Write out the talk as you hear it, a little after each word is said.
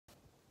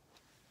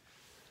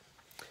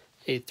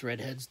Hey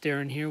threadheads,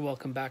 Darren here.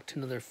 Welcome back to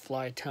another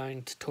fly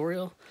tying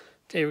tutorial.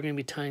 Today we're going to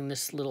be tying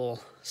this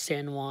little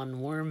San Juan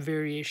Worm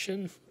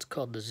variation. It's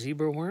called the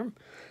zebra worm.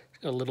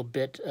 It's got a little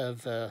bit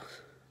of a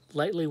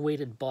lightly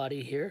weighted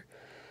body here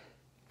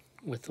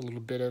with a little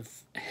bit of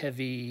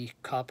heavy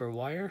copper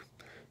wire,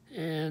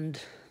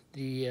 and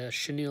the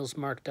chenille's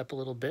marked up a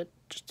little bit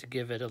just to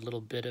give it a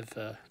little bit of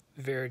a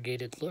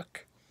variegated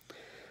look.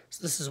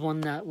 So this is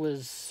one that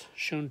was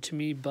shown to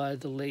me by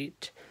the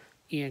late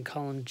Ian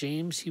Colin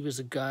James. He was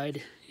a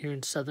guide here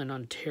in southern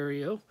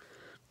Ontario.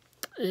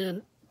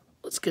 And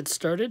let's get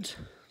started.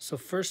 So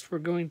first we're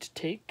going to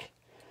take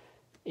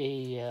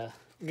we're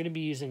going to be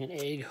using an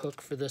egg hook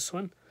for this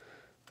one.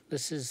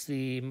 This is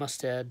the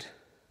Mustad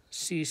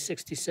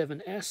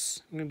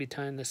C67S. I'm going to be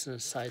tying this in a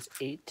size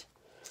 8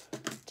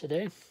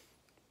 today.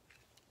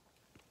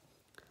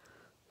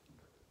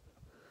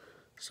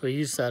 So I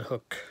use that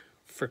hook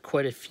for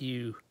quite a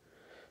few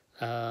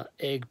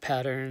egg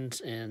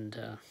patterns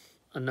and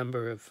a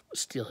number of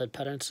steelhead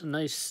patterns. A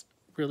nice,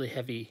 really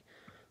heavy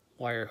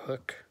wire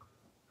hook.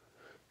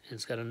 And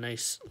it's got a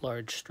nice,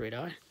 large straight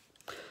eye.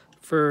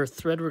 For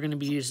thread, we're going to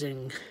be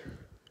using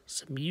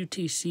some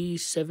UTC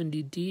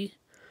 70D.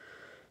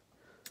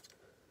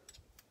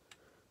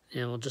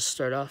 And we'll just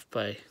start off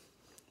by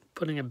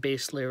putting a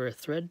base layer of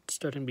thread,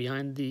 starting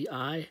behind the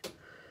eye.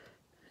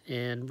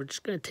 And we're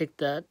just going to take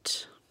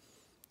that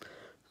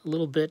a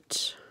little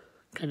bit,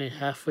 kind of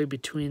halfway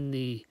between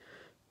the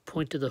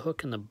point of the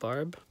hook and the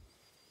barb.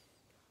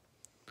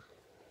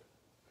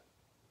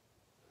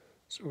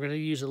 So we're going to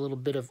use a little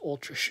bit of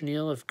ultra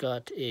chenille. I've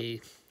got a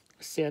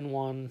San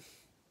Juan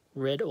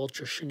red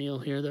ultra chenille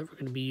here that we're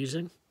going to be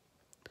using.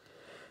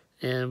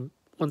 And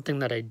one thing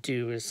that I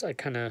do is I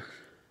kind of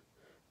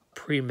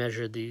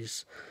pre-measure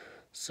these.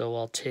 So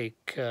I'll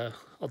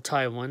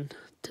tie one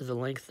to the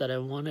length that I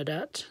want it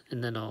at,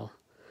 and then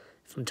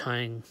if I'm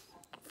tying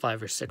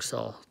 5 or 6,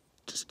 I'll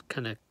just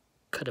kind of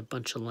cut a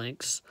bunch of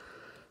lengths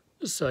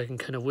so I can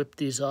kind of whip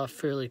these off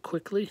fairly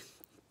quickly.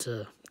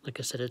 Like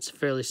I said, it's a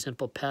fairly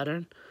simple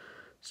pattern.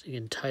 So you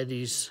can tie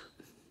these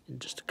in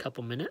just a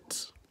couple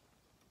minutes.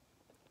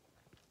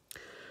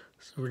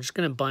 So we're just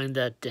going to bind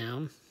that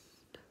down.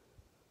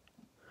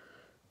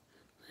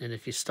 And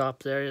if you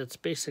stop there, it's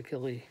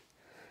basically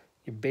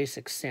your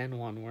basic San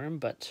Juan worm,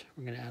 but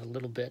we're going to add a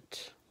little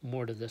bit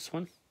more to this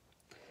one.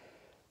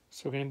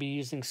 So we're going to be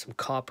using some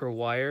copper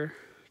wire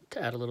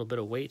to add a little bit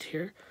of weight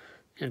here.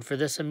 And for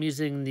this, I'm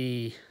using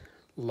the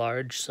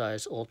large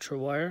size ultra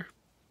wire.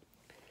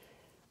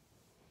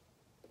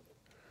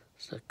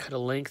 So cut a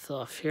length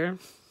off here,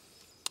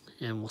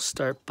 and we'll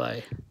start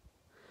by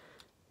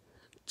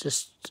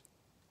just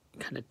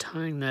kind of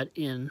tying that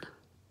in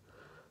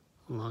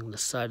along the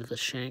side of the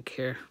shank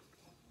here.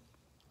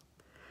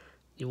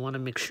 You want to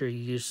make sure you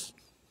use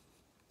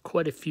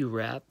quite a few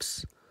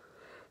wraps.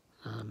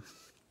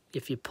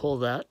 If you pull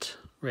that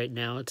right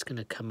now, it's going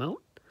to come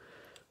out.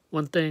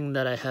 One thing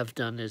that I have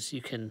done is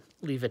you can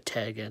leave a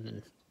tag in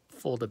and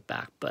fold it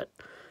back, but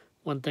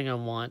one thing I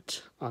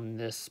want on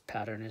this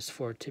pattern is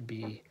for it to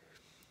be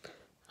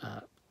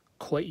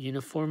quite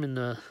uniform in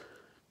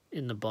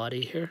the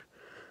body here.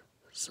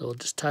 So we'll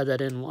just tie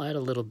that in. We'll add a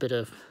little bit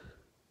of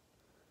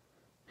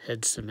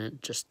head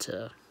cement just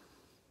to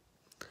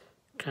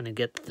kind of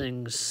get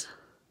things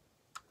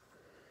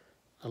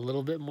a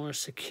little bit more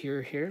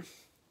secure here.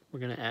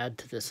 We're going to add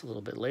to this a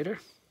little bit later.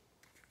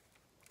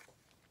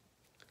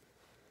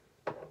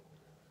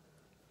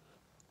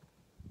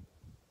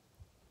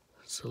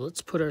 So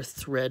let's put our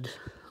thread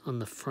on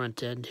the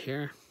front end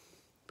here.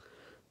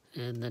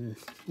 And then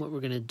what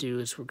we're going to do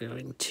is we're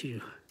going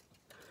to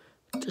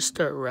just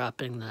start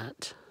wrapping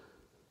that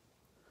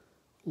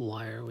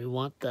wire. We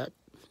want that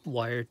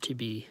wire to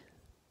be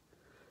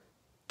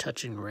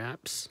touching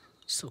wraps.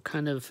 So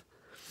kind of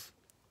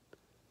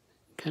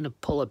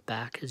pull it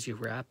back as you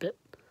wrap it.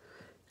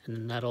 And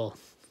then that'll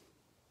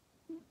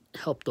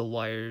help the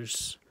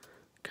wires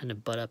kind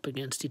of butt up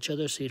against each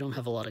other so you don't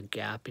have a lot of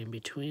gap in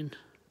between.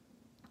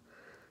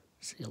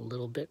 See, a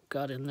little bit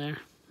got in there.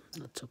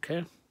 That's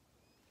okay.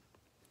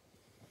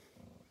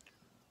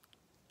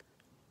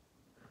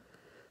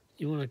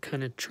 You want to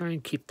kind of try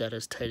and keep that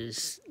as tight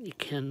as you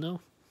can,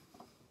 though.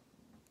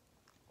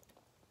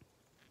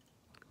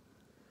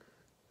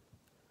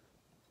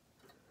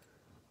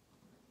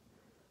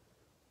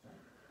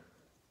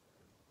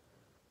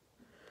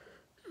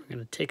 We're going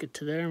to take it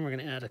to there, and we're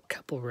going to add a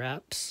couple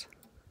wraps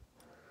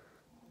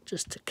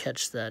just to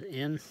catch that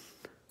in.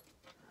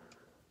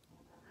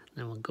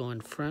 Then we'll go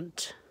in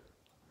front,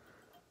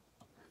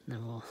 and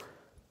then we'll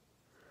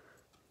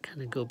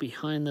kind of go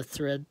behind the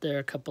thread there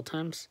a couple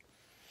times.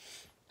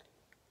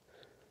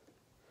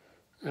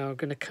 Now we're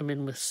going to come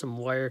in with some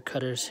wire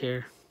cutters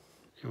here,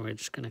 and we're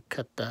just going to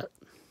cut that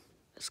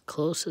as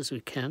close as we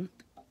can.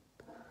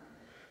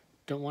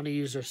 Don't want to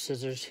use our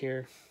scissors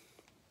here.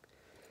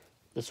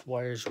 This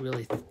wire is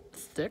really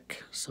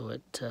thick, so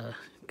it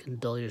can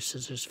dull your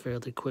scissors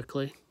fairly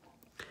quickly.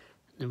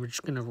 And then we're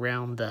just going to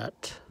round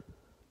that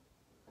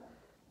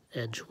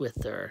edge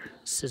with our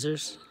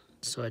scissors.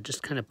 So I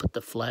just kind of put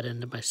the flat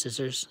end of my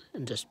scissors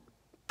and just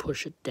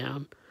push it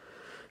down.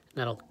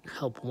 That'll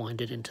help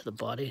wind it into the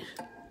body.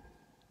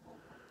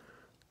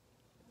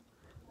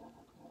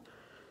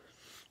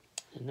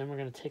 And then we're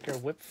going to take our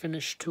whip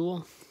finish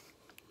tool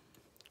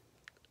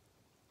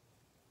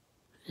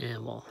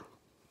and we'll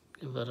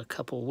give it a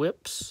couple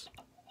whips.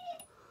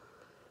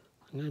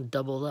 I'm going to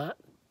double that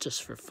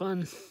just for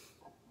fun.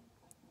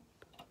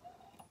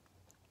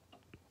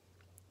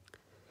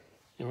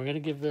 And we're going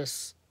to give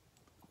this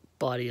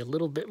body a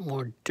little bit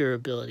more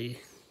durability.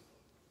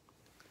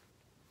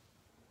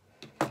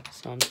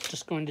 So I'm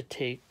just going to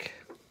take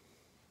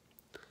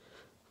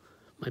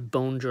my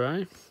bone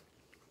dry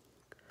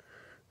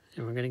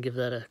and we're going to give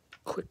that a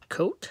quick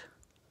coat.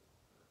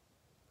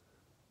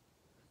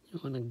 You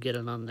want to get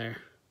it on there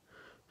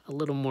a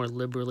little more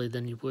liberally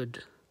than you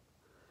would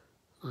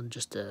on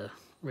just a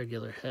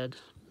regular head.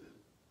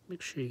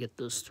 Make sure you get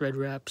those thread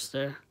wraps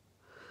there.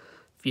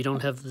 If you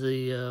don't have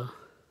the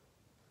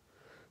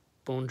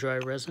bone dry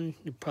resin,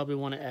 you probably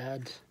want to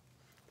add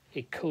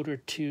a coat or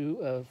two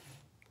of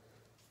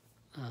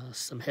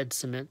some head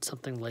cement,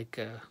 something like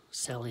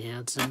Sally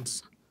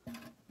Hansen's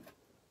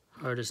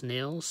Hard as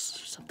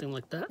Nails, something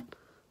like that.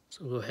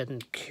 So go ahead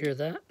and cure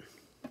that.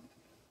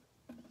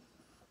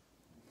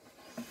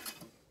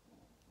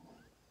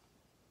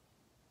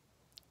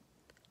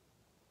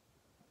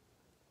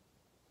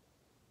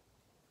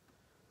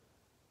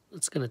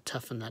 It's going to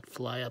toughen that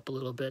fly up a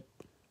little bit,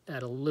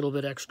 add a little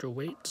bit extra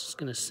weight. It's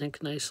going to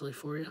sink nicely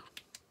for you.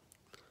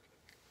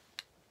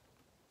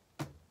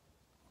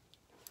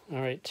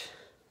 All right,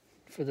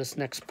 for this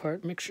next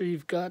part, make sure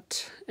you've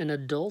got an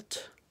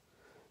adult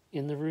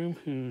in the room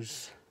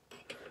who's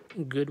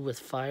good with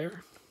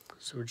fire.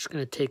 So we're just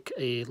going to take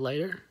a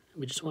lighter.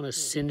 We just want to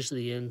singe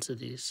the ends of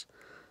these.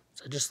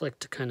 So I just like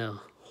to kind of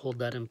hold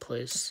that in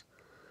place,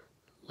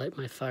 light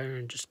my fire,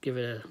 and just give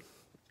it a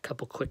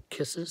couple quick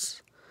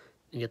kisses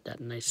and get that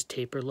nice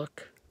taper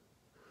look.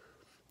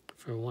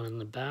 For one in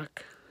the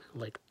back, I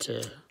like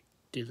to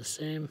do the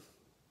same.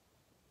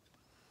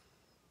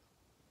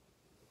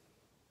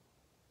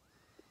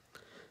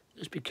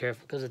 Just be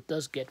careful because it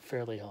does get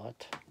fairly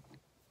hot.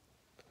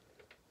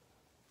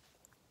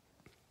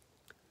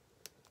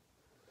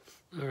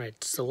 Alright,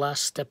 it's the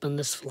last step in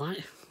this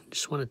fly.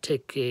 Just want to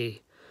take a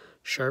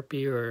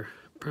Sharpie or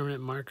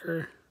permanent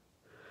marker,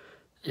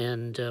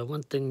 and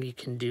one thing you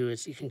can do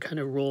is you can kind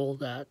of roll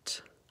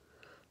that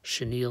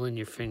chenille in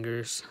your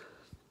fingers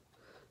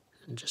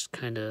and just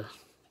kind of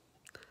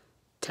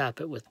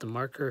tap it with the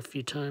marker a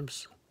few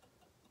times.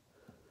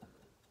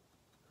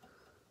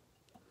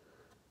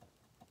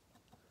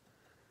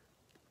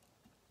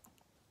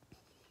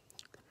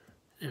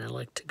 And I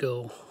like to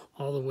go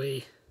all the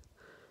way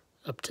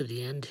up to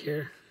the end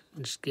here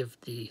and just give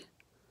the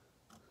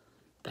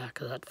back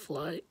of that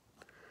fly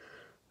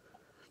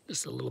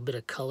just a little bit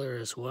of color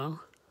as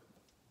well.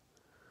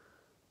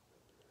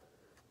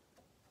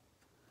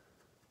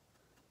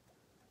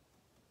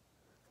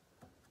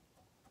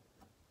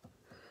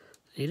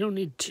 You don't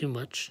need too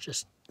much,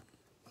 just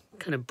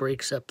kind of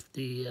breaks up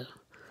the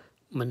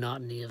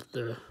monotony of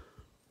the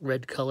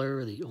red color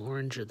or the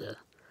orange or the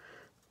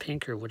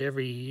pink or whatever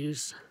you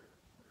use.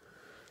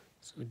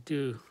 So we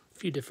do a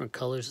few different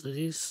colors of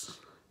these.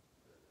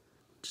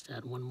 Just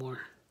add one more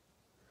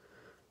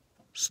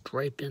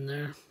stripe in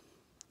there.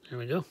 There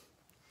we go.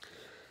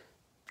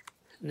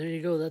 And there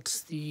you go,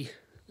 that's the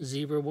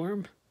zebra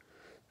worm.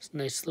 It's a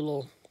nice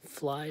little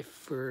fly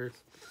for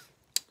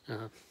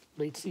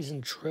late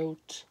season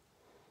trout,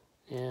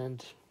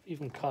 and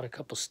even caught a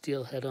couple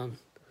steelhead on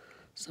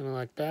something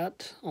like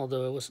that,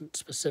 although I wasn't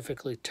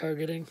specifically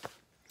targeting.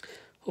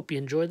 Hope you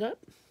enjoyed that.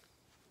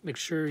 Make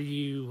sure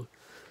you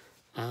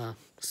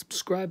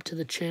subscribe to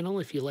the channel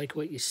if you like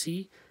what you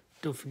see.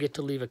 Don't forget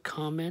to leave a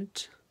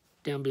comment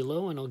down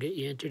below and I'll get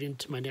you entered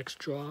into my next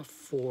draw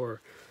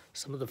for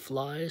some of the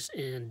flies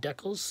and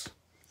decals.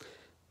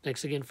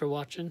 Thanks again for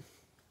watching.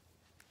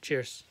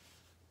 Cheers.